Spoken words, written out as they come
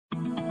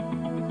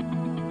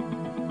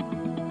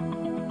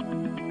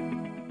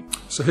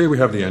So here we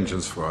have the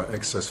engines for our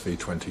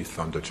XSV20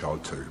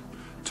 Thunderchild 2,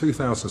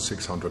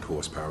 2,600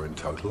 horsepower in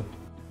total.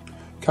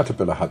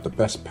 Caterpillar had the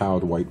best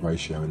power-to-weight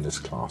ratio in this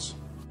class.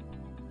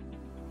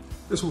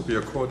 This will be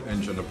a quad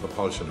engine and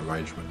propulsion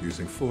arrangement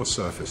using 4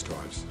 surface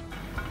drives.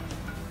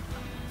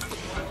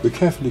 We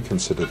carefully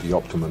considered the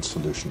optimum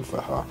solution for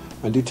her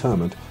and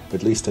determined,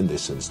 at least in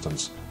this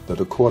instance,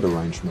 that a quad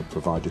arrangement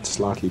provided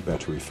slightly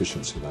better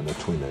efficiency than a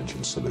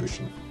twin-engine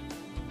solution.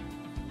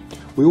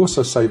 We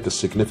also saved a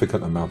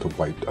significant amount of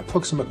weight,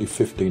 approximately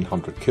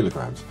 1,500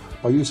 kilograms,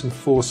 by using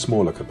 4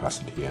 smaller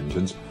capacity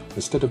engines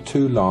instead of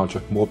 2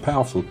 larger, more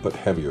powerful but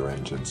heavier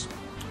engines.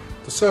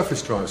 The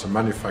surface drives are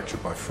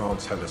manufactured by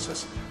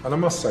FRANCEHELICES, and I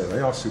must say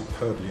they are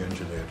superbly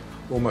engineered,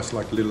 almost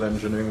like little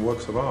engineering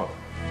works of art.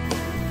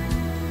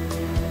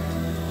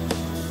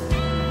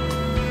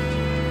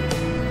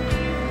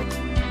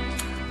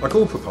 Like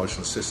all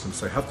propulsion systems,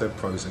 they have their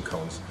pros and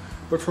cons,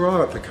 but for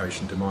our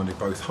application demanding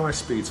both high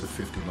speeds of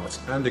 50 knots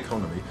and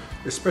economy,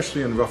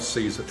 especially in rough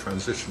seas at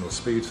transitional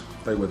speeds,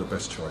 they were the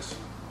best choice.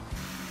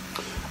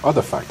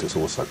 Other factors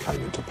also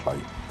came into play,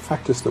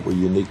 factors that were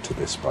unique to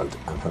this boat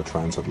and her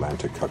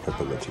transatlantic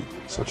capability,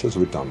 such as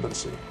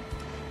redundancy.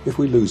 If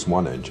we lose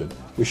one engine,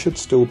 we should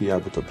still be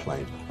able to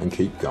plane and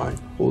keep going,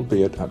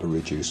 albeit at a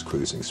reduced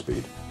cruising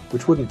speed,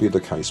 which wouldn't be the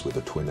case with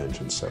a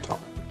twin-engine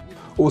setup.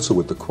 Also,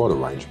 with the quad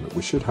arrangement,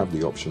 we should have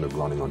the option of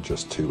running on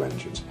just 2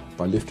 engines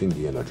by lifting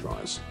the inner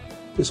drives.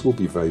 This will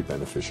be very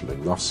beneficial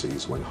in rough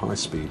seas when high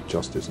speed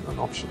just isn't an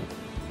option.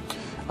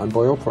 And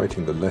by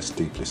operating the less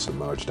deeply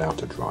submerged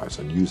outer drives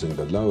and using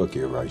the lower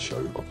gear ratio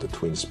of the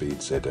twin-speed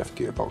ZF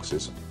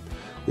gearboxes,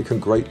 we can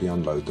greatly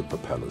unload the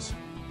propellers.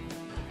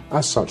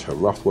 As such, her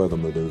rough weather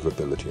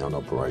maneuverability and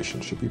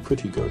operation should be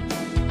pretty good.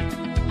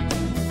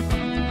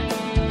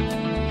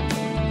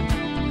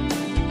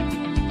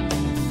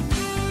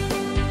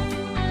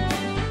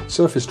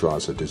 Surface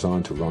drives are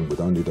designed to run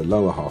with only the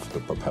lower half of the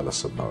propeller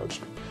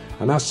submerged,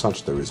 and as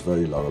such there is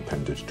very low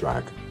appendage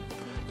drag.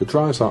 The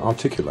drives are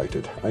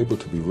articulated, able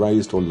to be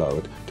raised or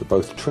lowered to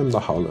both trim the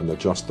hull and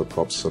adjust the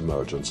prop's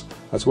submergence,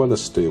 as well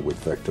as steer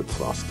with vectored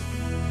thrust.